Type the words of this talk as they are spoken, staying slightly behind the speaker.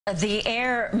The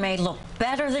air may look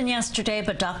better than yesterday,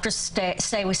 but doctors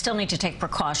say we still need to take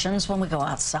precautions when we go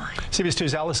outside. CBS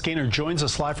 2's Alice Gaynor joins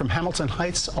us live from Hamilton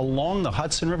Heights along the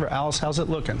Hudson River. Alice, how's it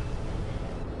looking?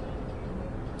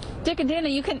 Dick and Dana,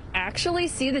 you can actually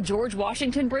see the George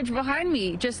Washington Bridge behind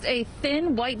me. Just a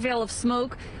thin white veil of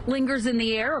smoke lingers in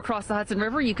the air across the Hudson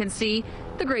River. You can see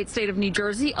the great state of New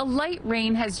Jersey. A light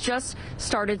rain has just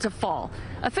started to fall.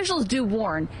 Officials do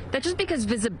warn that just because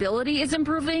visibility is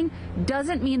improving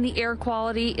doesn't mean the air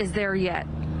quality is there yet.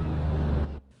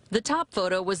 The top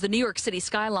photo was the New York City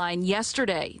skyline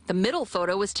yesterday. The middle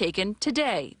photo was taken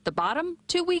today. The bottom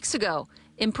 2 weeks ago.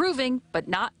 Improving, but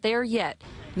not there yet.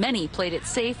 Many played it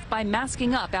safe by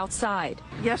masking up outside.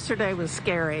 Yesterday was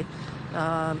scary.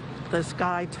 The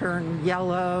sky turned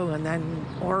yellow and then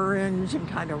orange and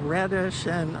kind of reddish,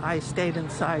 and I stayed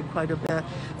inside quite a bit.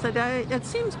 Today, it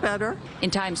seems better.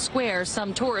 In Times Square,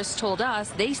 some tourists told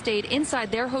us they stayed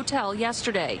inside their hotel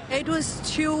yesterday. It was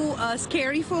too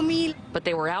scary for me. But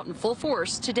they were out in full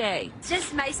force today.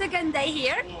 Just my second day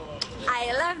here.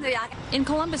 I love New York. In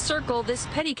Columbus Circle, this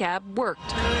pedicab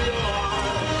worked.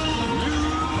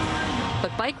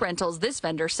 But bike rentals, this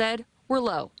vendor said, were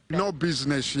low. No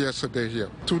business yesterday here.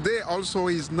 Today also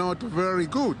is not very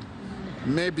good.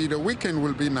 Maybe the weekend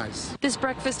will be nice. This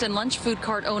breakfast and lunch food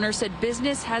cart owner said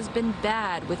business has been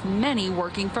bad, with many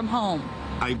working from home.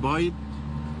 I buy it,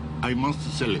 I must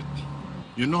sell it.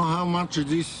 You know how much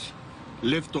it is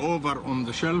left over on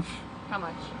the shelf? How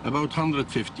much? About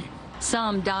 150.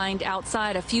 Some dined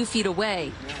outside a few feet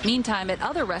away. Meantime, at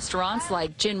other restaurants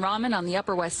like Jin Ramen on the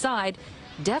Upper West Side,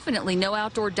 definitely no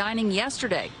outdoor dining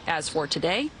yesterday. As for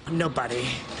today, nobody.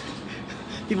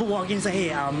 People walk in and say,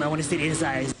 hey, I want to stay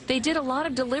inside. They did a lot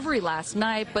of delivery last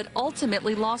night, but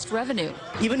ultimately lost revenue.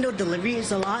 Even though delivery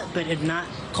is a lot, but it not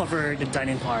cover the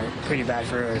dining part. Pretty bad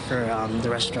for the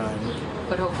restaurant.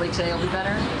 But hopefully today will be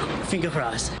better. Finger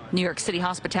crossed. New York City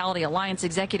Hospitality Alliance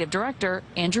Executive Director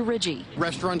Andrew Ridgey.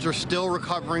 Restaurants are still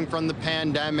recovering from the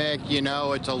pandemic. You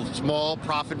know, it's a small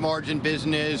profit margin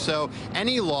business, so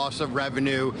any loss of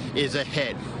revenue is a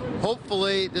hit.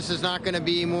 Hopefully, this is not going to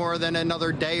be more than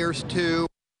another day or two.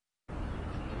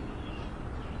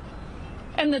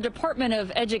 And the Department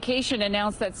of Education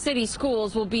announced that city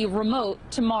schools will be remote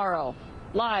tomorrow.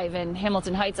 Live in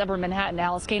Hamilton Heights, Upper Manhattan,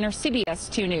 Alice Gaynor, CBS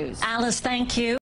 2 News. Alice, thank you.